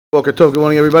Boker Tov, good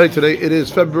morning everybody. Today it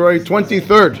is February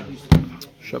 23rd,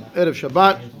 Erev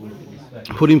Shabbat,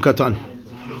 Purim Katan.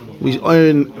 We are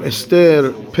in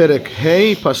Esther Perek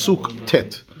Hey, Pasuk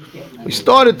Tet. We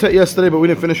started Tet yesterday, but we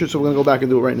didn't finish it, so we're going to go back and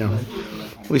do it right now.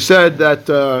 We said that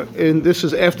this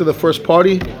is after the first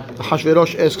party.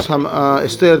 Hashverosh asks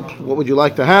Esther, what would you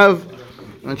like to have?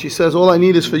 And she says, all I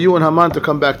need is for you and Haman to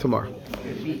come back tomorrow.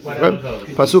 Right?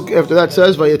 Pasuk after that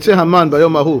says, Vayetze Haman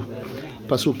bayom hahu.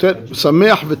 Pasuk Tet,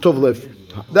 Sameach v'tov lev.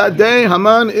 That day,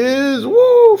 Haman is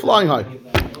flying high.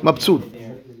 Mabtsud.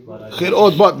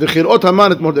 But the Chirot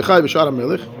Haman at Mordechai b'shar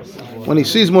HaMelech. When he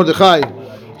sees Mordechai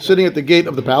sitting at the gate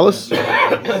of the palace,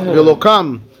 v'lo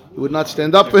kam, he would not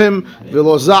stand up for him.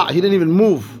 V'lo za', he didn't even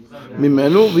move.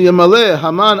 Mimenu v'yamaleh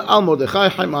Haman al Mordechai.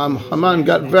 Haman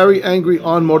got very angry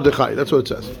on Mordechai. That's what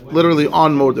it says. Literally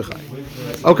on Mordechai.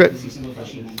 Okay.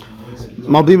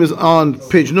 Malbim is on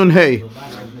page Nun Hey.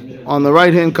 On the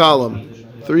right-hand column,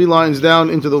 3 lines down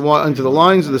into the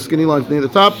lines, the skinny lines near the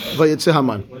top. Vayetze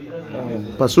Haman.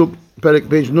 Pasuk Perek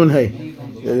page Nun Hey.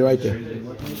 Yeah, you're right there.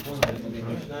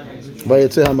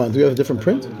 Vayetze Haman. Do you have a different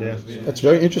print? Yeah. That's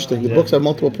very interesting. The books have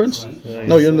multiple prints.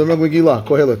 No, you're in the Megilat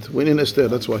Kohelet. We're in Esther.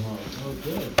 That's why.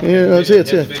 Yeah, it's here.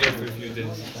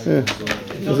 Yeah.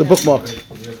 There's a bookmark.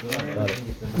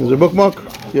 There's a bookmark.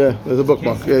 Yeah, there's a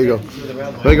bookmark. There you go.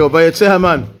 There you go. Vayetze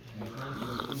Haman.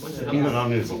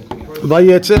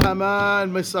 Vayetze Haman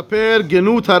mesaper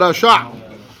genut harasha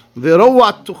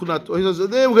v'rowat tuchnato. He says,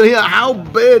 "Today we're going to hear how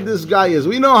bad this guy is.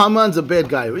 We know Haman's a bad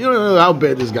guy. We don't know how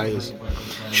bad this guy is.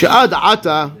 She'ad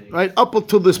ata, right up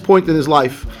until this point in his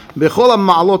life, bechol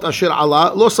ha'ma'alot asher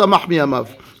ala lo samach miyamav.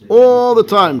 All the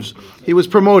times he was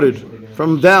promoted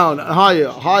from down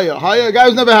higher. The guy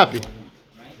was never happy.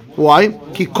 Why?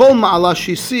 Because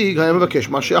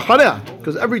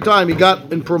every time he got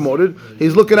promoted,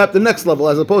 he's looking at the next level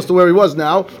as opposed to where he was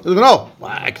now. He's going, well,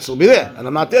 I can still be there, and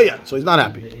I'm not there yet, so he's not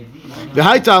happy.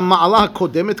 Right?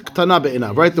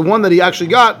 The one that he actually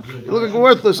got, he's looking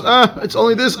worthless. It's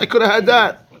only this, I could have had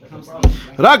that.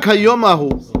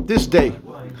 This day,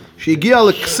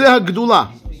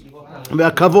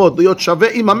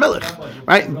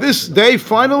 right? This day,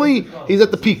 finally, he's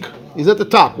at the peak. He's at the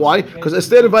top. Why? Because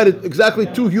Esther invited exactly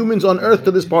 2 humans on earth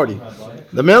to this party.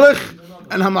 The Melech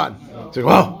and Haman. He's like,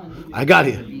 wow, I got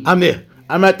here. I'm there.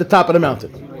 I'm at the top of the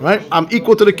mountain. Right? I'm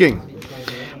equal to the king.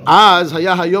 That's why it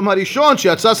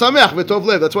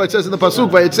says in the Pasuk,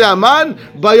 Vayetze Haman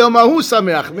bayom hahu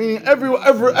sameach. Meaning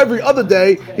every other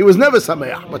day, he was never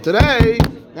sameach. But today,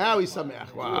 now he's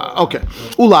sameach. Wow. Okay.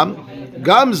 Ulam,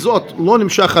 gam zot lo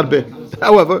nimshach harbe.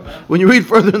 However, when you read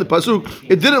further in the Pasuk,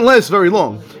 it didn't last very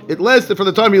long. It lasted from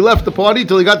the time he left the party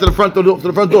till he got to the front door,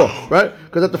 right?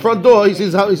 Because at the front door, he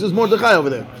sees Mordechai over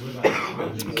there.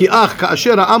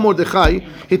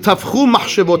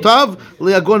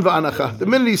 The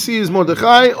minute he sees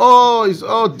Mordechai, he's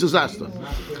disaster.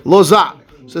 Loza.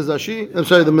 Says Rashi, I'm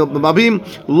sorry, the malbim,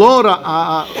 lo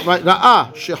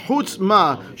ra'a shechutz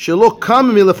ma shelo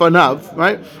kam milefanav,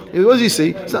 right? What does he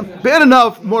see? It's not bad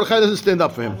enough Mordechai doesn't stand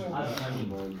up for him.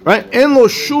 Right? En lo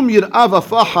shum yir'a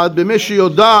v'fahad b'meshi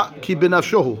yoda ki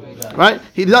benafshohu. Right?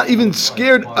 He's not even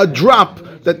scared a drop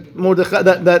that Mordechai,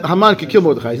 that Haman could kill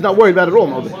Mordechai. He's not worried about it at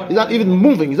all. He's not even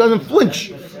moving. He doesn't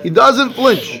flinch. Right?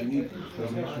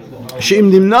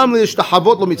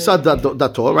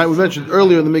 We mentioned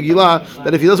earlier in the Megillah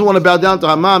that if he doesn't want to bow down to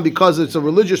Haman because it's a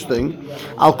religious thing,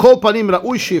 al kol panim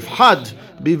ra'ui shifhad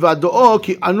bivadoo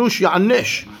ki anush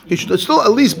ya'anesh. He should still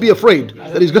at least be afraid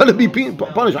that he's going to be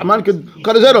punished. Haman could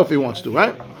cut his head off if he wants to,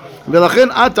 right? That's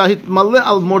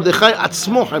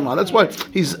why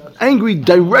he's angry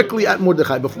directly at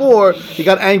Mordechai. Before, he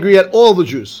got angry at all the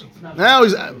Jews. Now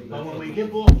he's...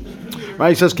 Right,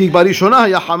 he says, "Ki barishona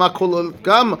ya hama kol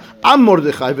kam am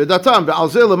Mordechai vedatam ve'al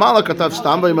zeh lemala katav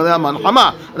stam ve'yimaleh man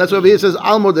hama." And that's why over here it says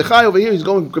al Mordechai. Over here he's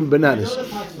going bananas.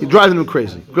 He's driving him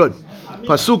crazy. Good.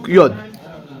 Pasuk Yod.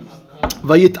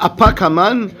 Vayitapak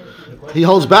Haman. He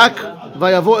holds back.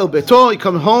 Vayavo el beto. He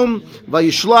comes home.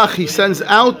 Vayishlach. He sends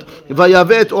out.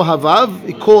 Vayavet ohavav.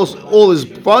 He calls all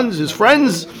his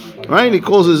friends. Right. He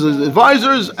calls his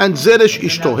advisors and Zeresh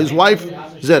Ishto, his wife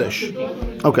Zeresh.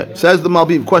 Okay. Says the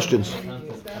Malbim. Questions.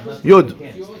 Yod.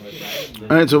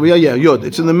 All right, so Yod.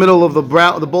 It's in the middle of the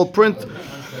bold print.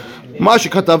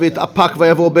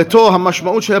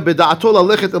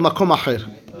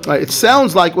 Right, it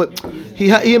sounds like what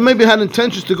he maybe had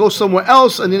intentions to go somewhere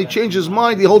else, and then he changed his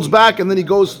mind. He holds back, and then he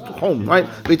goes home. Right,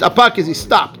 v'itapak is he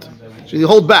stopped. So he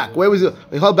hold back. Where was he?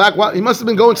 He held back. What? He must have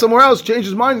been going somewhere else. Changed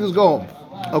his mind. He just go home.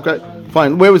 Okay,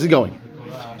 fine. Where was he going?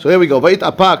 So here we go. Vayit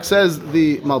apak says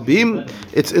the malbim.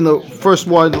 It's in the first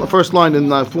line in 4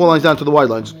 lines down to the wide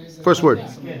lines. First word.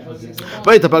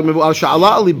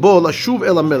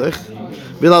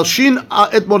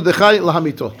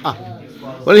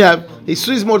 What do you have? He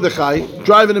sees Mordechai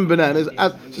driving in bananas.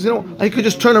 Says, I could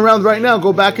just turn around right now,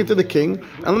 go back into the king,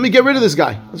 and let me get rid of this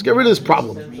guy. Let's get rid of this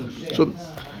problem.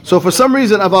 So for some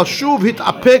reason, for some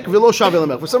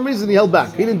reason he held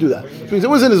back. He didn't do that. Which means it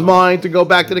was in his mind to go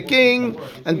back to the king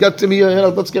and get to me.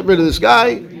 Let's get rid of this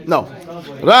guy. No.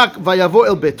 Rak vayavo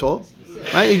el beto.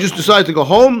 Right? He just decided to go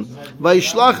home. He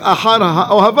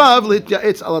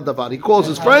calls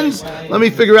his friends. Let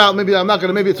me figure out. Maybe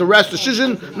it's a rash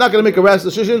decision. I'm not going to make a rash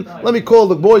decision. Let me call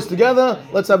the boys together.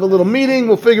 Let's have a little meeting.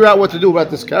 We'll figure out what to do about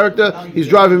this character. He's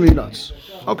driving me nuts.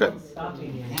 Okay.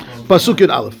 Pasuk in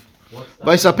Aleph.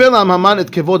 So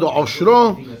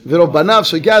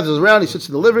he gathers around. He sits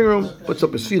in the living room. Puts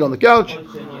up his feet on the couch.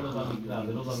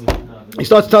 He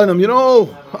starts telling them,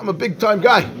 I'm a big time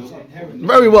guy.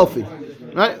 Very wealthy.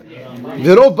 Right?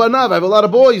 Virov banav, I have a lot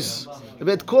of boys. And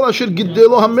the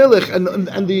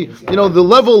the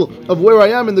level of where I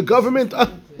am in the government,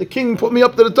 the king put me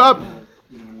up to the top.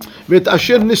 I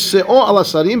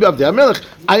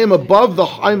am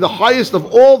I am the highest of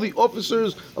all the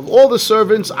officers, of all the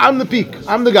servants. I'm the peak.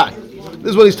 I'm the guy.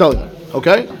 This is what he's telling them.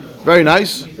 Okay? Very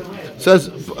nice. Says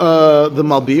the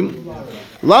malbim.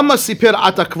 Lama siper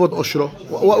ata kvod oshro.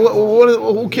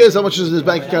 Who cares how much is in his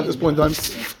bank account at this point in time?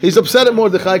 He's upset at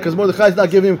Mordechai because Mordechai is not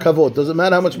giving him kavod. Doesn't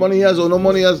matter how much money he has or no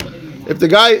money he has. If the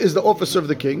guy is the officer of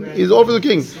the king, he's the officer of the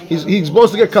king. He's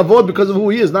supposed to get kavod because of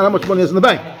who he is, not how much money he has in the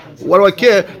bank. What do I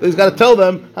care? He's got to tell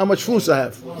them how much flus I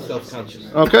have.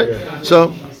 Self-conscious. Okay? Yeah.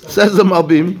 So, says the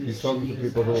malbim. He's talking to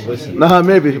people who will listen. Nah,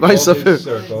 maybe. No,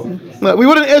 we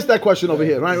wouldn't ask that question over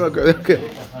here, right? Okay.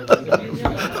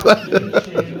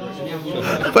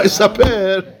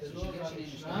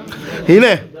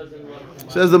 הנה,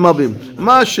 says the malbim,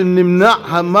 מה שנמנע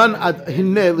המן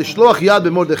הנה לשלוח יד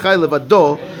במרדכי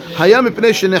לבדו היה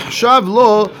מפני שנחשב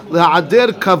לו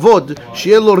להעדר כבוד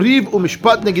שיהיה לו ריב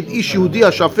ומשפט נגד איש יהודי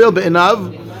השפל בעיניו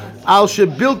על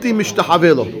שבלתי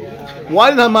משתחווה לו.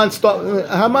 Why did Haman stop?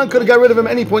 Haman could have got rid of him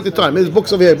any point in time. His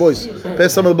books over here, boys.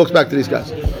 Pass some of the books back to these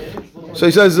guys. So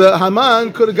he says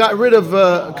Haman could have got rid of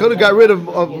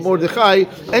Mordechai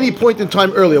any point in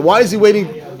time earlier. Why is he waiting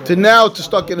to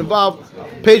start getting involved?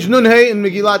 Page Nunhei in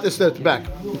Megilat Esther at the back.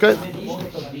 Okay.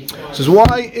 Says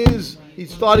why is he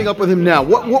starting up with him now?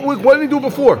 What did he do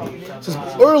before? Says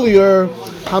earlier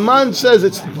Haman says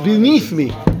it's beneath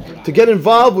me to get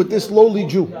involved with this lowly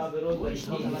Jew.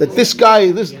 That this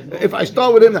guy, if I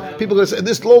start with him, people are going to say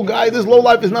this low guy, this low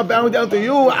life is not bowing down to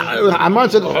you. Haman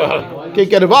said, can't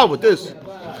get involved with this.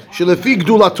 שלפי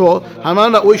גדולתו,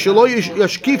 המן ראוי שלא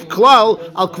ישקיף כלל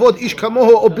על כבוד איש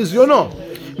כמוהו או בזיונו.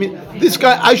 I mean, this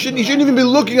guy, he shouldn't even be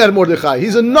looking at Mordechai.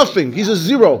 He's a nothing. He's a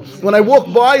zero. When I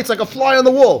walk by, it's like a fly on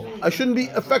the wall. I shouldn't be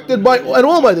affected at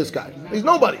all by this guy. He's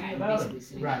nobody.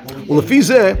 ולפי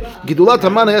זה, גדולת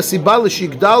המן היה סיבה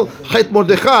לשיגדל חטא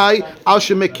מרדכי על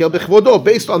שמקל בכבודו.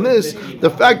 Based on this, the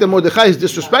fact that Mordechai is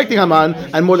disrespecting Haman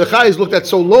and Mordechai is looked at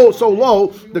so low,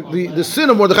 the sin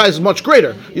of Mordechai is much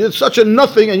greater. You're such a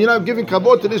nothing and you're not giving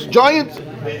kavod to this giant.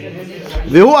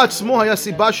 והוא עצמו היה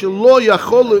סיבה שלא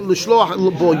יכול לשלוח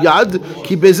בו יד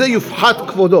כי בזה יופחת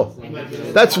כבודו.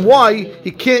 That's why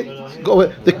he can't go.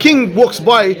 The king walks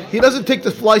by, he doesn't take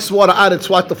the fly swatter out and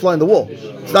swat the fly on the wall.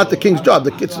 It's not the king's job.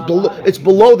 It's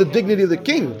below the dignity of the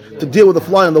king to deal with a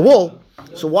fly on the wall.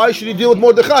 So why should he deal with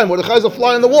Mordechai? Mordechai is a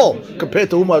fly on the wall compared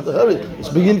to whom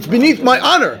it's beneath my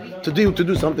honor to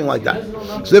do something like that.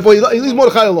 So therefore he leaves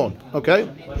Mordechai alone. Okay?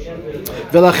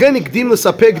 That's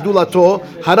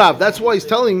why he's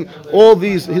telling all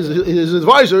these his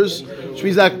advisors, which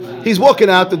means that he's walking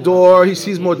out the door, he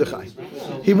sees Mordechai.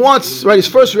 He wants, his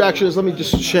first reaction is, let me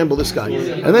just shamble this guy.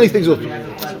 And then he thinks,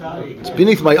 it's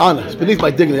beneath my honor, it's beneath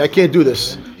my dignity, I can't do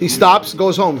this. He stops,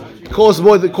 goes home, calls the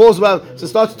boy,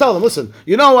 starts to tell him, listen,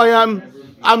 you know who I am?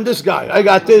 I'm this guy. I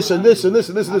got this and this and this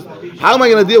and this and this. How am I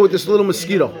going to deal with this little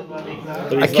mosquito?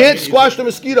 I can't squash the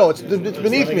mosquito. It's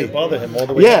beneath me. Bother him all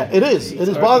the way. Yeah, it is.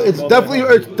 It's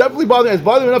definitely bothering. It's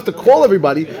bothering enough to call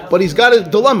everybody, but he's got a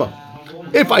dilemma.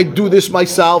 If I do this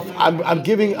myself, I'm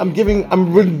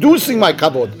reducing my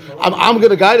kavod. I'm going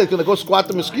to guy that's going to go squat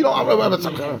the mosquito.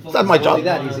 It's not my job.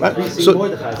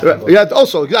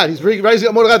 Also, he's raising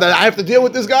up Mordechai. I have to deal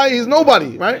with this guy. He's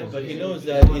nobody, right? But he knows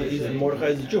that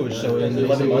Mordechai is Jewish, so in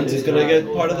 11 months he's going to get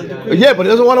part of the decree. Yeah, but he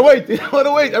doesn't want to wait. He doesn't want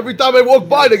to wait. Every time I walk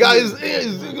by, the guy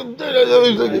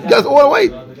doesn't want to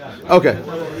wait. Okay,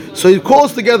 so he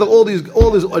calls together all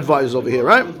his advisors over here,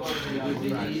 right?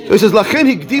 So he says, "Lachen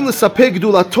hikdim l'sapek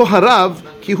gdulato harav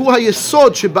כי הוא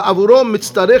היסוד שבעבורו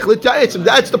מצטרך להתייעץ.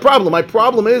 That's the problem. My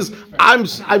problem is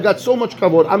I've got so much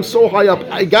kavod. I'm so high up.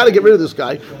 I got to get rid of this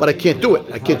guy, but I can't do it.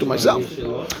 I can't do it myself.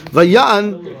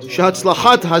 ויען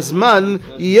שהצלחת הזמן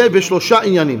יהיה בשלושה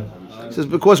עניינים. He says,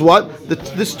 because what?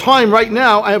 This time right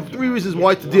now, I have three reasons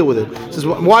why to deal with it. He says,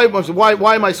 why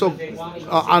am I so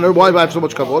honored? Why do I have so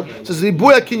much kavod? He says,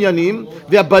 ribuy kinyanim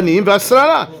ve'abanim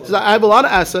ve'asrara. He says, I have a lot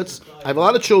of assets, I have a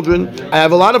lot of children, I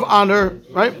have a lot of honor,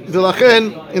 right?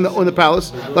 V'lachen in the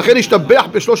palace. Lachen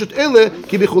ishtabech b'shloshet ele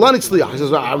ki b'chulan itzliach. He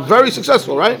says, I'm very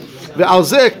successful, right? Ve'al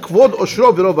zeh kvod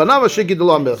oshro v'rov banav asher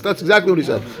gidol hamelech. That's exactly what he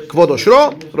said. Kvod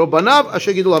oshro, rov banav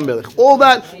asher gidol hamelech. All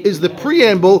that is the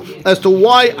preamble as to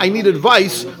why I need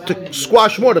advice to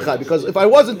squash Mordechai. Because if I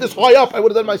wasn't this high up, I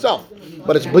would have done it myself.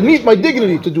 But it's beneath my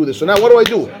dignity to do this. So now what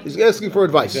do? He's asking for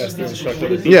advice. Yes, the instructor.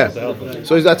 Yeah.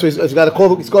 So he's got to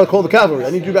call. He's got to call the cavalry. I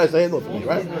need you guys to handle it for me,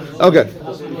 right? Okay.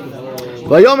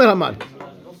 Vayomer Haman.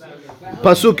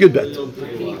 Pasuk Yudbet.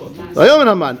 Vayomer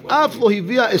Haman. Af lo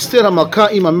hivia Esther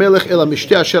hamalka im hamelech el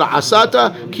hamishte asher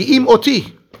asata ki im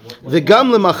oti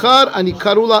vegam lemachar ani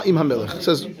karula im hamelech. It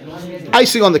says,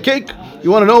 icing on the cake. You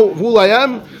want to know who I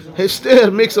am? Esther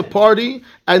makes a party,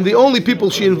 and the only people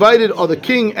she invited are the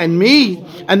king and me.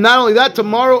 And not only that,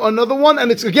 tomorrow another one, and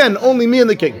it's again only me and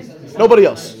the king, nobody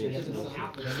else.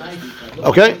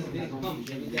 Okay?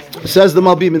 It says the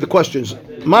malbim in the questions.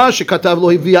 Ma shekatav lo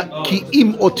hivia ki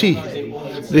im oti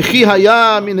v'chi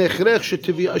haya min hechrech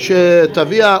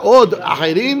shetavia od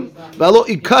achirim v'alo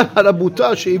ikar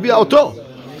harabuta shehivia oto.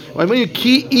 I mean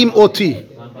ki im oti,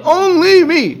 only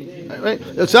me. Right?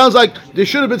 It sounds like there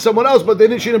should have been someone else, but she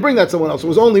didn't bring that someone else. It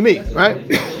was only me, right?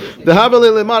 The Havale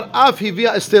Lemar Af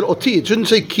Hivia Esther Oti. It shouldn't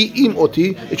say Ki Im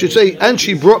Oti. It should say, and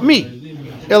she brought me.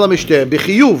 Ela Mishteh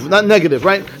B'chiyuv, not negative,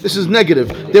 right? This is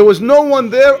negative. There was no one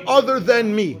there other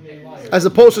than me, as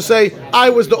opposed to say I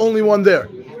was the only one there.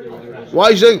 Why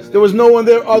are you saying there was no one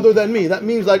there other than me? That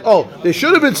means like, oh, there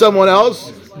should have been someone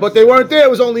else, but they weren't there.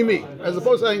 It was only me, as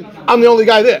opposed to saying I'm the only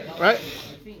guy there, right?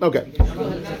 Okay.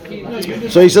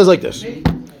 So he says like this.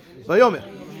 Vayomer.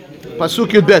 Pasuk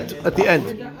Yudbet at the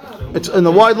end. It's in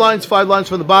the wide lines, 5 lines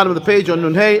from the bottom of the page on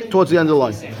Nun Hey towards the end of the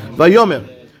line. Vayomer.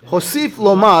 Hosif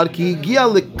lomar ki higia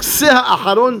l'kseh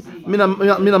acharon min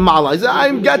ha'ma'ala. He said,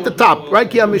 I'm at the top, right?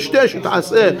 Ki ha'mishteh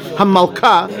she'ta'aseh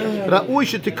ha'malka ra'ui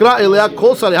she'tikra elea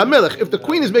kol sarei ha'melech. If the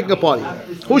queen is making a party,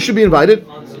 who should be invited?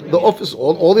 The office,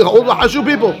 all the Hashu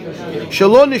people.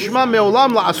 Shelo nishma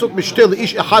me'olam la'asok mishteh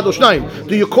le'ish echad o shnayim.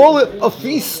 Do you call it a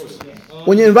feast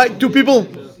when you invite 2 people?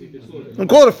 Don't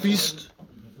call it a feast,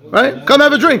 right? Come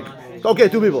have a drink. Okay,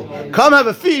 2 people. Come have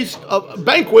a feast, a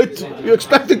banquet. You're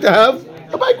expecting to have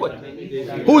a banquet.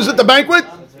 Who's at the banquet?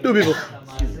 2 people.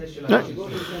 Right? Right?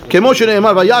 You're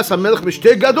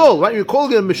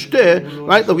calling it a mishteh,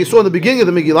 right? Like we saw in the beginning of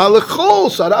the Megillah,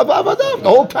 the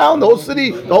whole town, the whole city,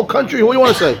 the whole country. Who do you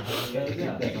want to say?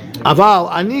 אבל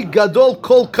אני גדול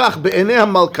כל כך בעיני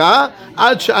המלכה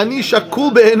עד שאני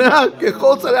שקול בעיניה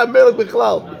ככל שרי המלך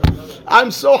בכלל.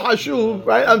 I'm so hashuv,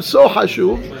 right? I'm so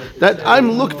hashuv that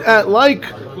I'm looked at like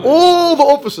all the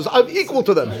officers. I'm equal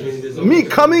to them. Me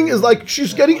coming is like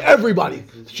she's getting everybody.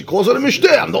 She calls it a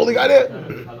mishteh. I'm the only guy there.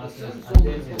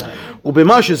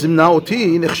 ובמה שזימנה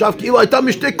אותי נחשב כאילו הייתה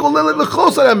משתה כוללת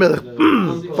לכל שרי המלך.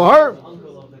 For her,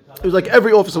 it was like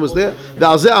every officer was there.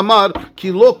 ועל זה אמר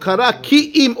כי לא קרא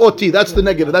כי אם אותי. That's the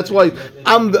negative. That's why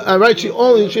I'm the, right. She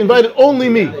invited only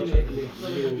me.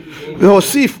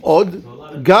 והוסיף עוד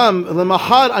גם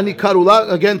למחר אני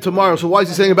קרולה again tomorrow. So why is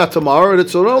he saying about tomorrow?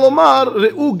 רצונו לומר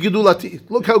ראו גידולתי.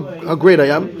 Look how great I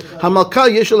am. המלכה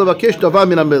יש לה לבקש דבר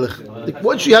מן המלך.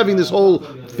 What's she having this whole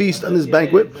feast and this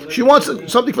banquet? She wants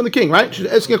something from the king, right? She's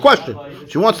asking a question.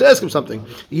 She wants to ask him something.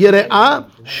 יראה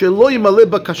שלא ימלא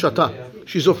בקשתה.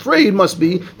 She's afraid, must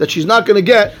be, that she's not going to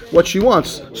get what she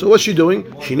wants. So what's she doing?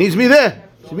 She needs me there.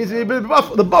 She needs me to be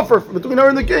the buffer between her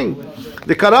and the king.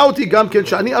 Because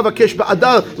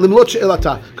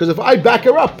if I back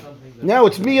her up, now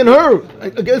it's me and her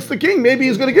against the king. Maybe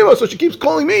he's going to give her. So she keeps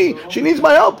calling me. She needs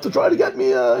my help to try to get me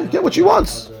get what she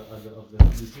wants.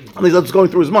 And that's going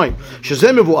through his mind.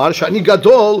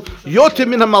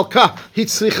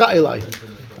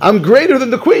 I'm greater than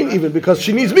the queen even because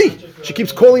she needs me. She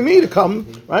keeps calling me to come,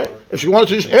 right? If she wanted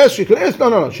to just ask, she could ask.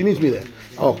 No. She needs me there.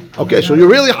 Oh, okay. So you're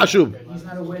really hashub. He's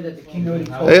not aware that the king already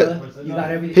told her you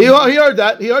got everything. He heard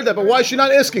that. But why is she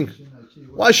not asking?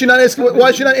 Why is she not asking? Why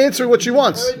is she not answering what she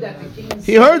wants?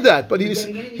 He heard that, but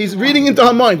he's reading into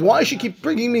her mind. Why does she keep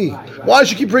bringing me? Why does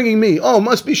she keep bringing me? Oh,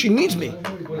 must be she needs me,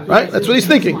 right? That's what he's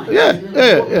thinking. Yeah.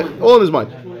 All in his mind.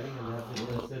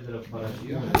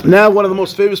 Now, one of the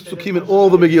most famous psukim in all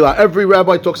the Megillah. Every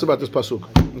rabbi talks about this pasuk.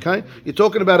 Okay, you're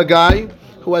talking about a guy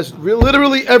who has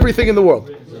literally everything in the world.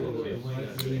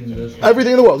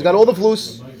 Everything in the world. He's got all the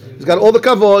flus. He's got all the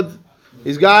kavod.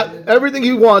 He's got everything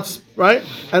he wants, right?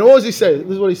 And what does he say?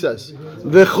 This is what he says.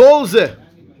 V'chol zeh.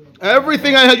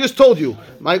 Everything I had just told you.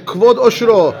 My kvod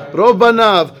oshro, rov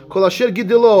banav, kol asher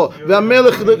gidelo,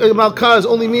 ve'amelech malka is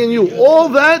only me and you. All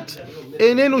that,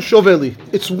 enenu shoveli.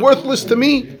 It's worthless to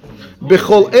me.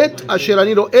 Bechol et asher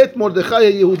ani ro'et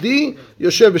Mordechai Yehudi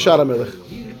yoshev b'shar hamelech.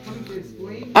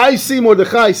 I see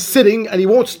Mordechai sitting and he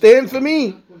won't stand for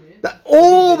me. That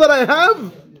all that I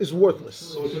have is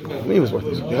worthless. What do you mean it's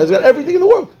worthless? He's got everything in the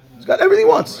world. He's got everything he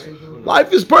wants.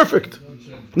 Life is perfect.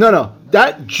 No.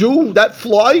 That Jew, that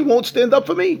fly won't stand up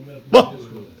for me.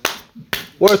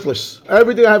 Worthless.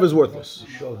 Everything I have is worthless.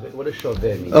 What does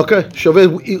shoveh mean? Okay,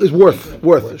 shoveh is worth.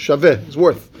 Shaveh is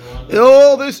worth.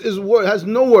 All this is worth, has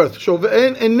no worth.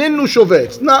 Shoveh and nenu shoveh.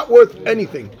 It's not worth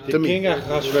anything to me. King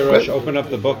Achashverosh open up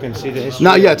the book and see the history?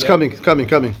 Not yet. It's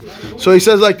coming. So he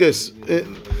says like this.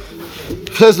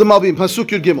 Says the malbim pasuk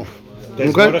yud gimel.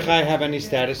 Does Mordechai have any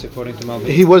status according to malbim?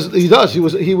 He does.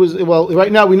 Well,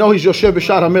 right now we know he's Yoshev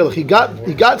B'Shar HaMelech. He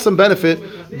got some benefit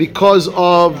because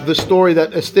of the story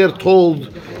that Esther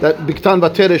told that Biktan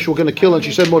Vateresh were going to kill, and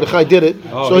she said Mordechai did it.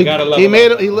 Oh, so he got a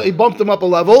level. he bumped him up a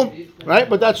level, right?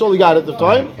 But that's all he got at the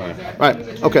time. Right.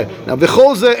 Okay. Now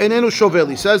v'chol ze enenu shovel.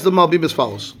 He says the malbim as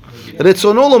follows.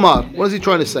 Retzono lomar. What is he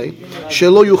trying to say?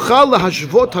 Shelo yuchal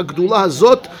lahashvot hagdula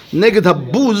hazot neged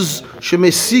habuz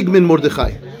shemesig min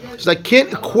Mordechai. I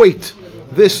can't equate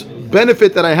this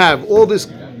benefit that I have, all this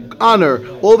honor,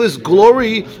 all this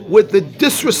glory, with the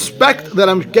disrespect that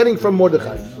I'm getting from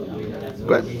Mordechai.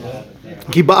 Okay?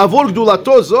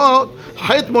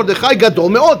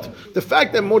 The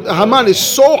fact that Haman is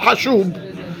so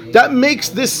hashub, that makes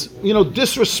this,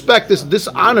 disrespect, this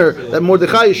dishonor that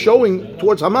Mordechai is showing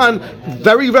towards Haman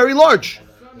very, very large.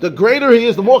 The greater he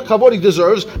is, the more kavod he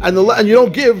deserves, and you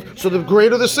don't give, so the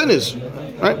greater the sin is.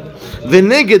 Right?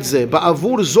 ונגד זה,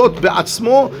 בעבור זאת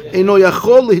בעצמו, אינו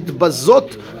יכול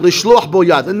להתבזות לשלוח בו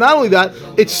יד. And not only that,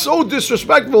 it's so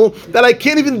disrespectful that I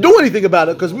can't even do anything about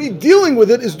it, because me dealing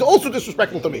with it is also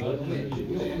disrespectful to me.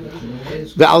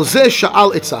 ועל זה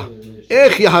שאל עצה.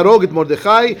 איך יהרוג את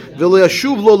מרדכי ולא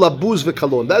ישוב לו לבוז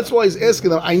וקלון. That's why he's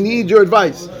asking them, I need your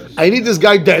advice. I need this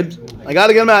guy dead. I got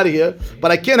to get him out of here,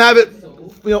 but I can't have it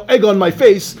egg on my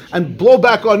face and blow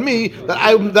back on me that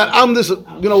I'm this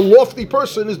lofty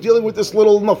person is dealing with this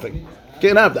little nothing.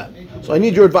 Can't have that. So I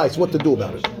need your advice what to do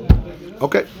about it.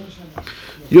 Okay.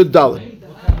 Yud Dalet.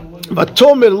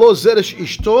 Vatomer lo zeresh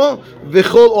ishto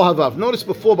v'chol ohavav. Notice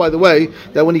before, by the way,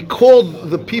 that when he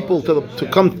called the people to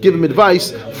come give him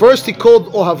advice, first he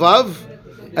called ohavav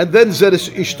and then zeresh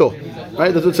ishto.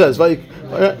 Right? That's what it says.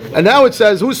 And now it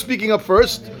says, who's speaking up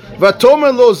first?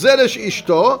 Vatomer lo zeresh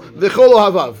ishto v'chol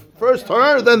ohavav. First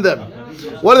her, then them.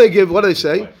 What do they give? What do they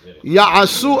say?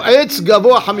 Ya'asu etz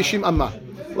gavoa 50 amma.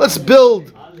 Let's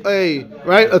build a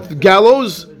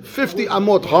gallows 50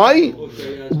 amot high.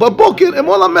 Babokir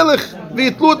emol hamelech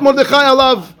v'yitlu et Mordechai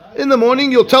alav. In the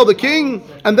morning, you'll tell the king,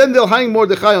 and then they'll hang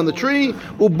Mordechai on the tree.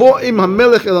 Ubo'im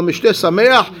hamelech el mishteh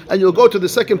sameach, and you'll go to the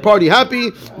second party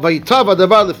happy. Vayitav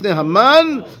hadavar lifnei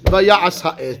Haman vaya'as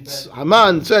ha'etz.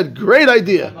 Haman said, "Great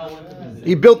idea."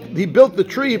 He built the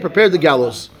tree. He prepared the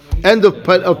gallows. End of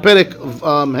Perek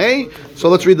Hey. So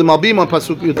let's read the malbim on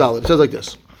pasuk Yud Dalet. It says like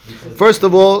this. First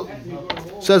of all,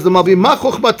 says the malbim, "Ma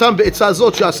chochmatam be'etzah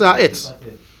zot she'aseh ha'etz."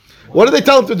 What did they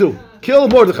tell him to do? Kill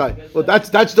Mordechai. Well, that's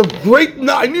the great.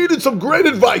 No, I needed some great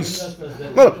advice.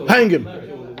 No, hang him.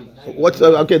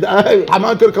 Okay?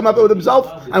 Haman could have come up with himself.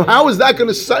 And how is that going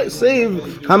to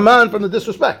save Haman from the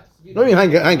disrespect? No, you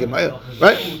hang him, right?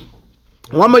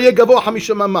 Why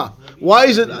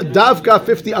is it davka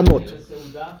 50 amot?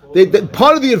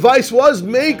 Part of the advice was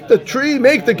make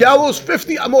the gallows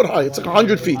 50 amot high. It's like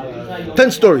 100 feet,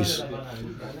 10 stories.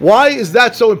 Why is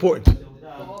that so important?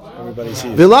 Why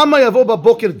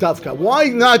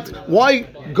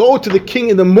go to the king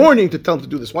in the morning to tell him to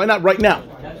do this? Why not right now?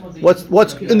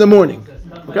 What's in the morning?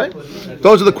 Okay?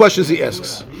 Those are the questions he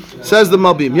asks. Says the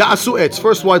malbim. Ya'asu etz,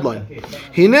 first wide line.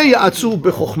 Hine ya'atsu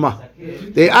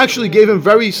b'chokhmah. They actually gave him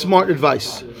very smart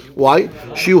advice. Why?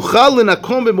 Shiuchal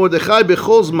lenakom beMordechai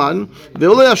bechol zman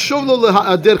ve'olo yashov lo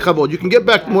lehader kavod. You can get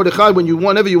back to Mordechai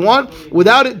whenever you want,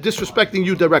 without it disrespecting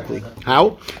you directly.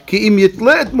 How? Ki im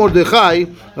yitle et Mordechai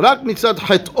rak mitzad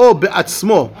chet'o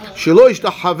be'atzmo shelo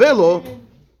yishtachave lo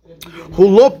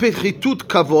הוא לא פחיתות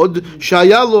כבוד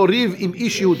שהיה לו ריב עם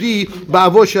איש יהודי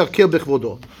בעבור שיקל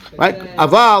בכבודו.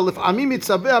 אבל לפעמים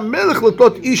מצווה המלך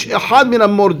לתלות איש אחד מן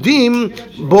המורדים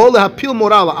בו להפיל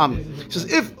מורא לעם. He says,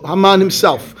 if Haman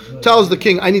himself tells the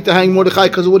king, I need to hang Mordechai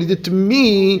because of what he did to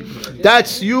me,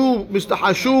 that's you, Mr.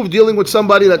 Hashuv, dealing with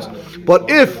somebody that's... But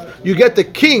if you get the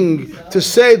king to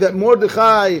say that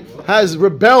Mordechai has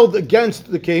rebelled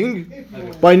against the king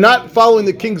by not following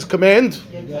the king's command,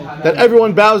 that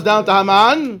everyone bows down to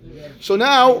Haman, so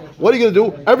now, what are you going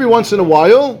to do? Every once in a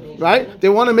while, right, they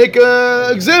want to make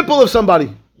an example of somebody.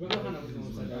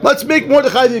 Let's make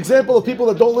Mordechai the example of people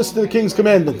that don't listen to the king's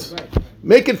commandments.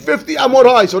 Make it 50 amot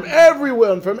high, so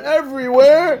everyone from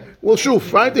everywhere will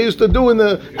shuf, right? They used to do in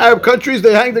the Arab countries,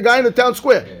 they hang the guy in the town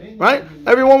square, right?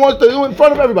 Everyone wants to do it in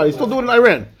front of everybody. Still do it in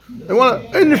Iran. They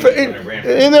want to, in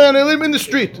there, and they leave him in the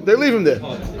street. They leave him there.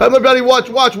 Have everybody walk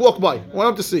by. Want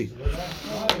him to see.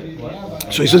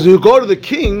 So he says, you go to the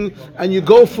king, and you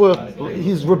go for,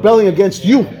 he's rebelling against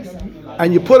you.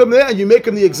 And you put him there, and you make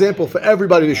him the example for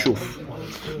everybody to shuf.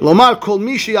 Lomar kol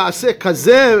mi sheyaseh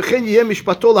kazeh v'chen yeh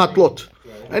mishpato lahatlot.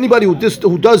 Anybody who does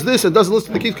this and doesn't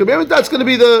listen to the king's commandment, that's going to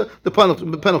be the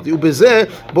penalty. Ubezeh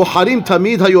boharim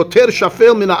tamid hayoter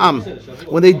shafel min ha'am.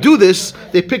 When they do this,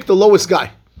 they pick the lowest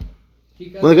guy.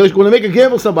 When they make a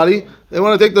gamble somebody, they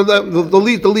want to take the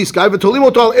least guy.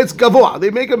 It's gavoa. They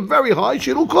make him very high.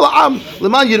 Shiru kol ha'am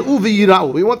leman yir'u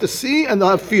v'yira'u. We want to see and they'll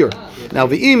have fear. Now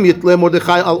v'im yitle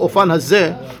Mordechai al ofan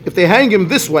hazeh. If they hang him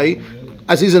this way,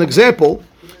 as he's an example,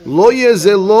 Lo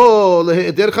yezelo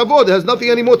leheder chavod. It has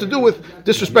nothing anymore to do with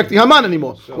disrespecting Haman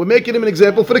anymore. We're making him an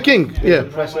example for the king. Yeah.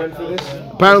 Precedent for this?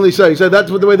 Apparently so. He said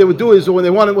that's what the way they would do is when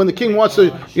the king wants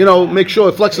to, make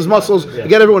sure, flex his muscles,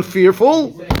 get everyone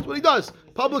fearful. That's what he does.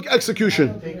 Public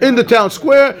execution in the town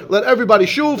square. Let everybody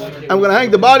shuf. I'm going to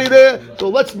hang the body there. So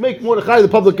let's make Mordechai the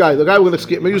public guy. The guy we're going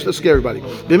to use to scare everybody.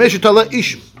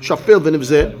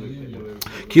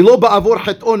 כי לא בעבור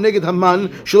חטאו נגד המן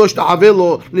שלא השתחווה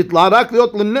לו נתלה רק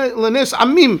להיות לנס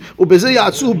עמים ובזה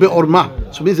יעצו בעורמה.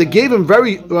 So it means they gave him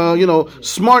very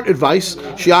smart advice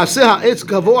שיעשה העץ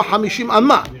גבוה 50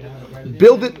 אמה.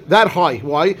 Build it that high.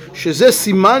 Why? שזה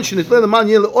סימן שנתלה למען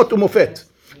יהיה לאות ומופת.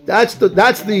 That's the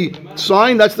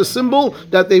sign, that's the symbol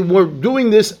that they were doing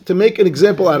this to make an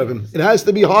example out of him. It has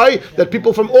to be high, that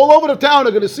people from all over the town are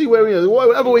going to see where he is.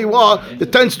 Wherever you are, the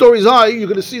 10 stories high, you're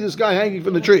going to see this guy hanging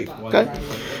from the tree. Okay?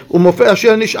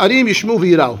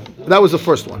 That was the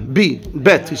first one.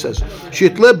 Bet, he says.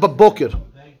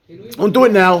 Don't do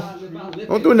it now.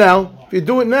 Don't do it now. If you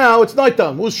do it now, it's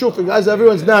nighttime. Who's shufing? As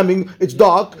everyone's namming, it's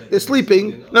dark, they're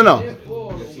sleeping. No.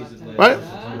 Right?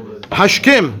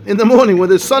 Hashkim, in the morning when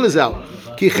the sun is out.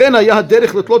 If you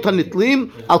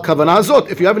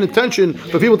have an intention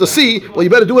for people to see, well, you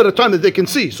better do it at a time that they can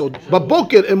see. So, tell them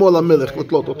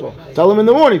in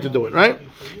the morning to do it, right?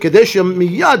 They're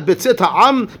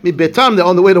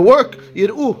on the way to work.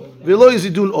 They're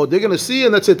going to see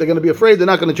and that's it. They're going to be afraid. They're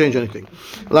not going to change anything.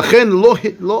 A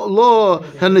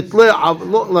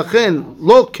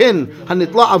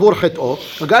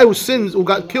guy who sins, who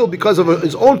got killed because of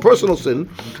his own personal sin.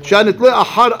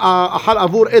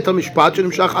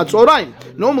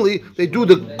 Normally, they do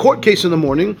the court case in the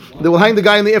morning. They will hang the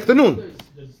guy in the afternoon.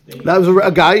 That was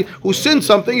a guy who sinned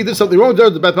something. He did something wrong.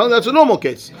 There's the bad penalty. That's a normal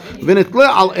case.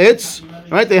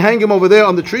 Right? They hang him over there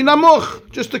on the tree. Namoch,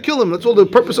 just to kill him. That's all the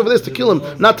purpose of this, to kill him,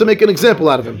 not to make an example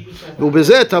out of him.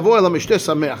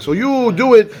 So you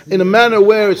do it in a manner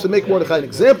where it's to make Mordechai an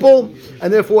example,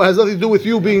 and therefore it has nothing to do with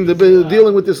you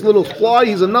dealing with this little fly.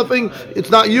 He's a nothing. It's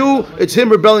not you. It's him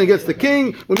rebelling against the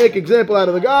king. We make an example out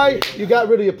of the guy. You got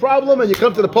rid of your problem, and you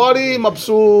come to the party.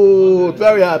 Mabsut,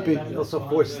 very happy. He also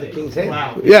forced the king's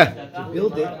hand. Yeah. To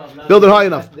build it. Build it high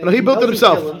enough. He built it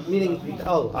himself. They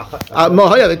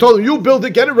told him, you build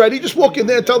it, get it ready, just walk in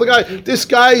there and tell the guy, this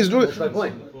guy is doing it. That's my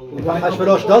point. If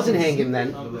Hashvarosh doesn't hang him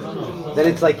then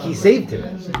it's like he saved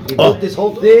him. He built this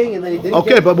whole thing and then he didn't.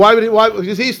 Okay, but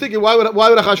because he's thinking, why would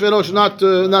Hashvarosh not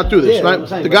do this, right?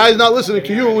 The guy's not listening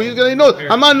to you, he's going to know.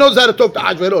 Haman knows how to talk to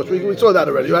Hashvarosh. We saw that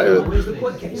already, right? Where's the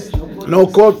court case? No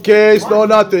court case, no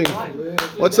nothing.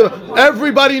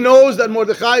 Everybody knows that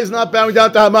Mordechai is not bowing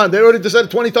down to Haman. They already said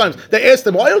it 20 times. They asked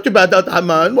him, why don't you bow down to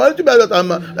Haman? Why don't you bow down to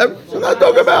Haman? Not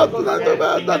talking about.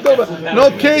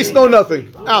 No case, no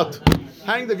nothing. Out.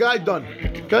 Hang the guy, done.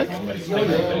 Okay?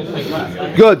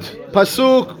 Good.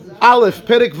 Pasuk Aleph,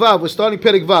 Perek Vav. We're starting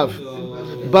Perek Vav.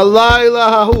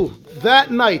 Balayla hahu. That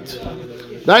night.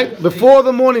 Right? Before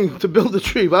the morning to build the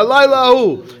tree. The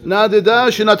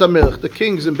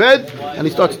king's in bed and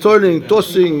he starts turning,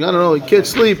 tossing, I don't know, he can't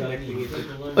sleep.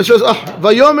 It says,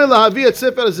 Vayomer lahavi et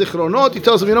sefer zichronot. He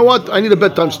tells him, you know what? I need a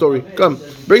bedtime story. Come,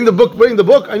 bring the book.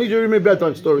 I need you to read me a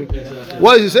bedtime story.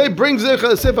 What does he say? Bring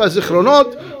sefer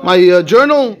zichronot, my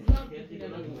journal.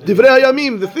 Divrei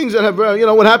Hayamim, the things that have,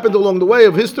 what happened along the way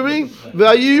of history.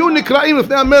 V'ayiyu nikra'im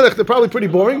lifnei HaMelech. They're probably pretty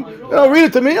boring. Read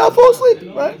it to me. I'll fall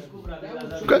asleep. Right?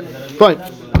 Okay, fine.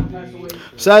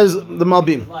 Says the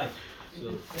malbim.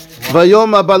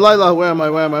 Vayoma balayla. Where am I?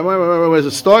 Where does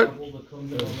it start?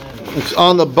 It's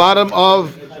on the bottom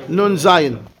of Nun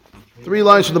Zayin. 3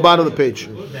 lines from the bottom of the page.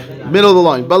 Middle of the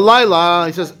line. Balayla,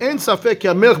 he says, En safek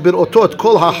yamelch bir'otot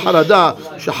kol ha'harada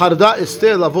sheharda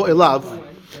Esther lavo elav.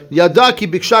 Yada ki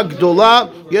biksha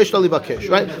gdola yesh la livakesh.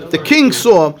 Right? The king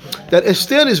saw that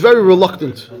Esther is very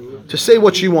reluctant to say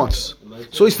what she wants.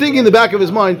 So he's thinking in the back of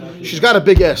his mind, she's got a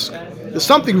big ask. There's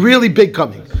something really big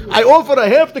coming. I offered her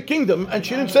half the kingdom and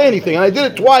she didn't say anything. And I did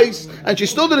it twice and she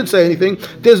still didn't say anything.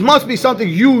 There must be something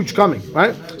huge coming,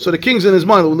 right? So the king's in his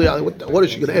mind. What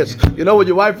is she going to ask? You know what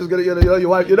your wife is going to, your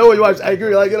wife. You know when your wife's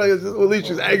angry. Like, Uli,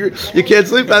 she's angry. You can't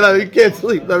sleep. No, you can't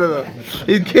sleep. No.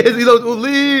 He can't.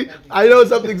 Uli, I know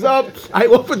something's up. I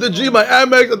offered the G my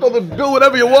Amex. I told her do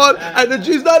whatever you want, and the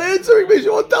G's not answering me. She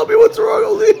won't tell me what's wrong.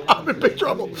 Uli, I'm in big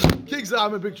trouble. King said,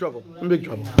 I'm in big trouble. Okay.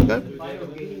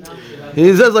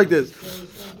 He says like this.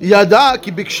 Yada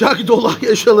ki biksha gdola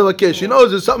yesh levakesh. He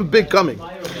knows there's something big coming.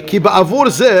 Ki ba'avur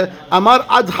zeh amar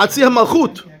ad hatzi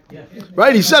hamalchut.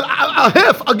 Right? He said,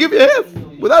 I'll give you half.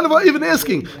 Without even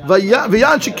asking.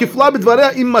 V'yan shekifla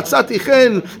b'dvareh im matzati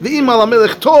chen v'im al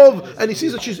hamelech tov. And he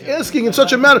sees that she's asking in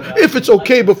such a manner, if it's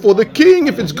okay before the king,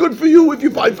 if it's good for you,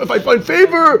 if I find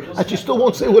favor. And she still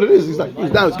won't say what it is. He's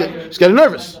getting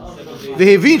nervous.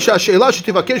 He knows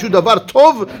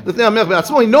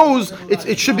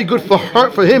it should be good for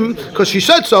him, because she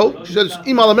said so. She said,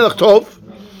 "Imal tov."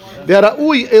 It's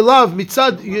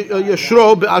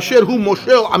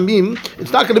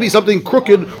not going to be something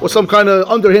crooked or some kind of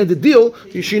underhanded deal.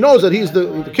 She knows that he's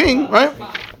the king, right?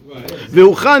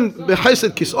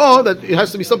 That it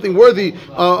has to be something worthy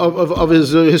of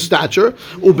his stature.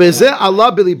 He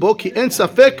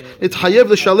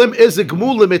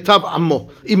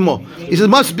says,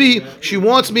 must be, she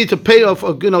wants me to pay off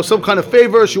some kind of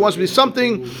favor. She wants me to do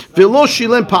something.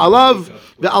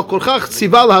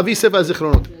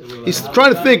 He's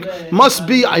trying to think, must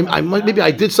be, maybe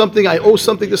I did something, I owe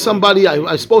something to somebody,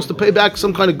 I'm supposed to pay back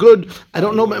some kind of good. I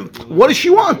don't know. What does she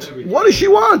want?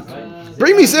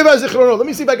 Bring me Sefer Zichronot. Let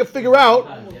me see if I can figure out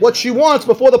what she wants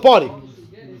before the party.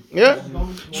 Yeah?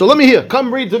 So let me hear.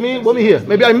 Come read to me. Let me hear.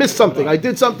 Maybe I missed something. I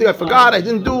did something. I forgot. I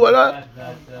didn't do it.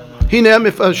 Hine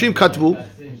mifashim katvu.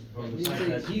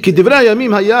 Ki divrei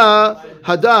hayamim haya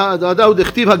hada hu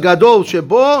dechtiv hagadol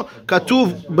shebo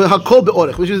katuv hakol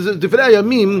beorech. Which is divrei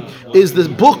hayamim is the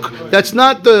book that's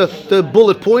not the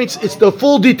bullet points. It's the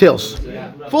full details.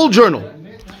 Full journal.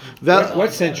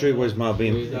 What century was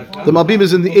malbim? The malbim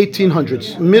is in the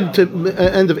 1800s, mid to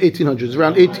end of 1800s,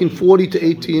 around 1840 to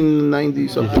 1890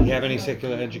 something. Did he have any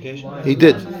secular education? He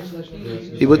did.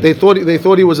 They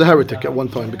thought he was a heretic at one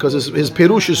time because his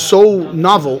perush is so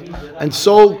novel and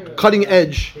so cutting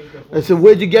edge. I said,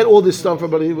 where'd you get all this stuff from?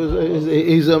 But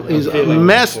he's a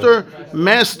master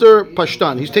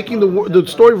pashtan. He's taking the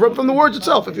story from the words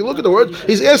itself. If you look at the words,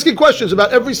 he's asking questions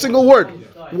about every single word.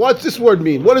 What's this word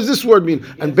mean? What does this word mean?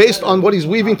 And based on what he's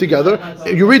weaving together,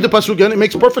 you read the pasuk and it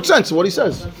makes perfect sense of what he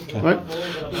says. Right?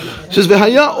 It says,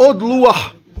 "V'haya od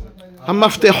luach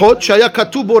hamaftechot shaya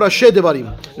katuv bo rashi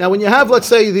devarim." Now, when you have, let's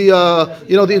say,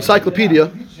 the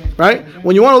encyclopedia, right?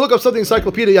 When you want to look up something in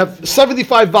encyclopedia, you have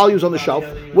 75 volumes on the shelf.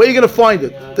 Where are you going to find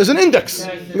it? There's an index.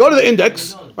 You go to the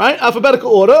index, right?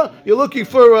 Alphabetical order. You're looking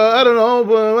for,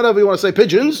 whatever you want to say,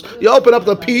 pigeons. You open up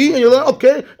the P and you're like,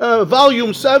 okay,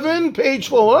 volume 7, page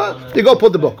 4. You go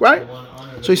put the book, right?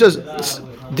 So he says,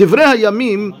 Divrei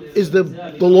Hayamim is the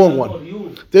long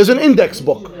one. There's an index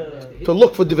book to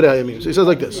look for Divrei Hayamim. So he says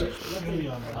like this.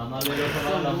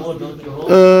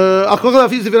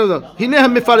 הנה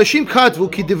המפרשים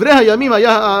כתבו כי דברי הימים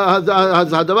היה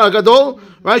הדבר הגדול,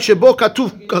 שבו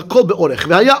כתוב הכל באורך,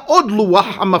 והיה עוד לוח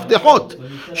המפתחות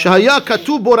שהיה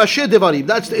כתוב בו ראשי דברים.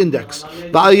 That's the index.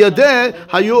 ועל ידי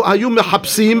היו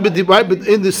מחפשים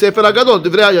in the ספר הגדול,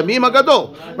 דברי הימים הגדול.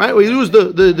 We use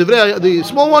the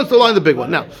small ones to line the big one.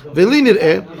 Now, ולי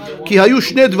נראה כי היו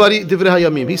שני דברי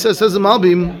הימים. He says the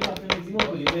malbim.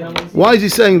 Why is he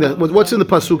saying that? What's in the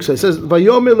pasuk says? It says,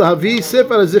 "Vayomer lahavi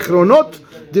sefer hazichronot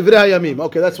divrei hayamim."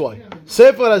 Okay, that's why.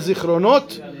 Sefer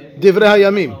hazichronot divrei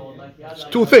hayamim. It's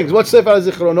two things. What's sefer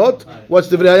hazichronot? What's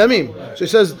divrei hayamim? So he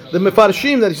says the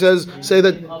mefarshim that he says say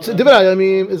that divrei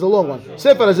hayamim is the long one.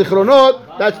 Sefer hazichronot,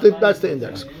 that's the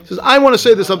index. He says, I want to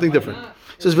say there's something different.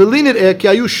 says "Velinit ki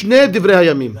hayu shnei divrei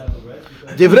hayamim."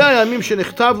 Divrei hayamim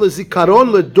shenechtav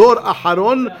lezikaron ledor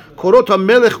aharon korot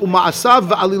hamelech uma'asav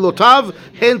ve'alilotav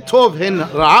hen tov hen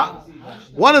ra.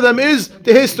 One of them is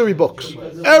the history books.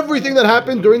 Everything that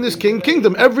happened during this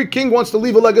kingdom. Every king wants to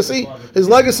leave a legacy. His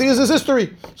legacy is his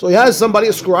history. So he has somebody,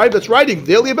 a scribe, that's writing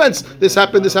daily events. This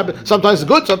happened, this happened. Sometimes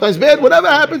good, sometimes bad, whatever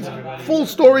happens. Full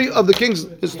story of the king's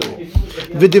history.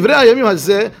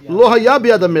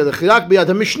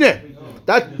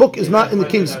 That book is not in the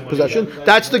king's possession.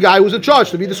 That's the guy who's in charge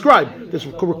to be the scribe. That's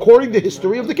recording the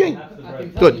history of the king.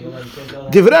 Good.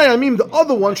 Divrei Hayamim, the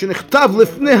other one, shenichtav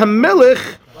lifnei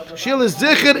hamelech.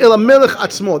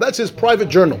 That's his private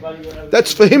journal.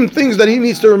 That's for him things that he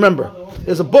needs to remember.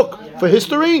 There's a book for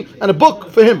history and a book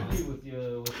for him.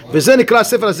 This second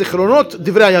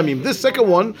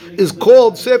one is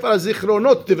called Sefer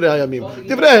HaZichronot Divrei Hayamim.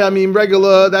 Divrei Hayamim,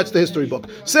 regular, that's the history book.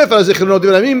 Sefer HaZichronot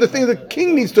Divrei Hayamim, the thing the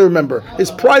king needs to remember, his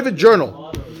private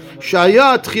journal.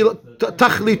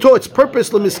 Tachlito, its purpose,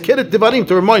 lemiskeret devarim,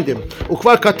 to remind him.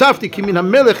 Ukvar katafti ki min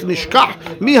hamelech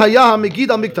nishkach mi haya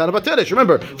hamegid al miktar bateresh.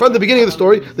 Remember, from the beginning of the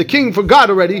story, the king forgot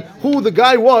already who the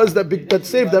guy was that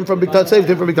saved him from Miktar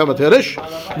bateresh.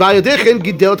 Vayadechen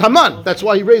gideot Haman. That's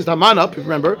why he raised Haman up. If you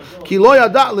remember, ki lo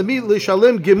yada lemi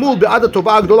lishalem gemul be'ad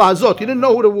tova agdola hazot. He didn't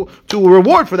know who to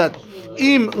reward for that.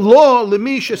 Im lo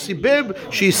lemi shesibeb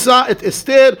shisa et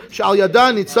Esther shal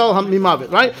yada nitzal mimavet.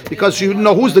 Right? Because she didn't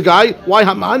know who's the guy. Why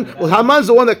Haman? Well, Haman's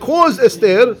the one that caused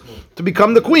Esther to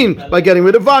become the queen by getting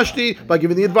rid of Vashti, by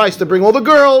giving the advice to bring all the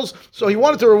girls. So he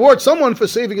wanted to reward someone for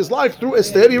saving his life through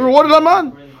Esther. He rewarded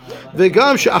Haman.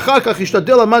 וגם שאחר כך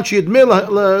השתדל המן שידמה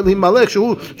להימלך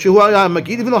שהוא היה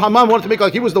המגיד, even though Haman wanted to make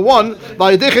like he was the one,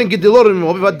 ועל כן גידלו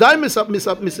רמימו, בוודאי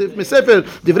מספר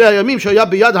דברי הימים שהיה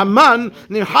ביד המן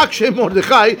נמחק שם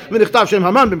מרדכי ונכתב שם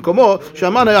המן במקומו,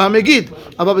 שהמן היה המגיד.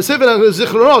 אבל בספר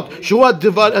הזיכרונות שהוא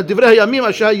דברי הימים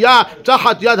אשר היה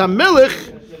תחת יד המלך,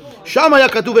 שם היה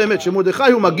כתוב באמת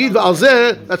שמרדכי הוא מגיד, ועל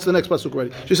זה, that's the next pasuk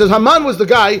already. She says Haman was the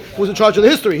guy who was in charge of the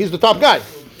history. He's the top guy.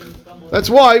 That's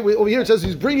why over here it says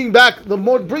he's bringing back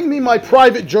bring me my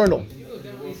private journal,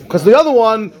 because the other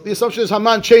one, the assumption is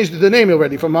Haman changed the name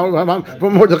already from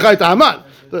Mordechai to Haman.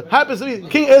 It happens to be the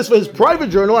king asked for his private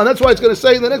journal, and that's why it's going to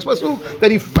say in the next pasuk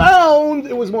that he found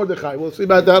it was Mordechai. We'll see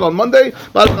about that on Monday.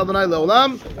 Amen.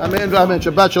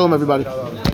 Shabbat shalom, everybody.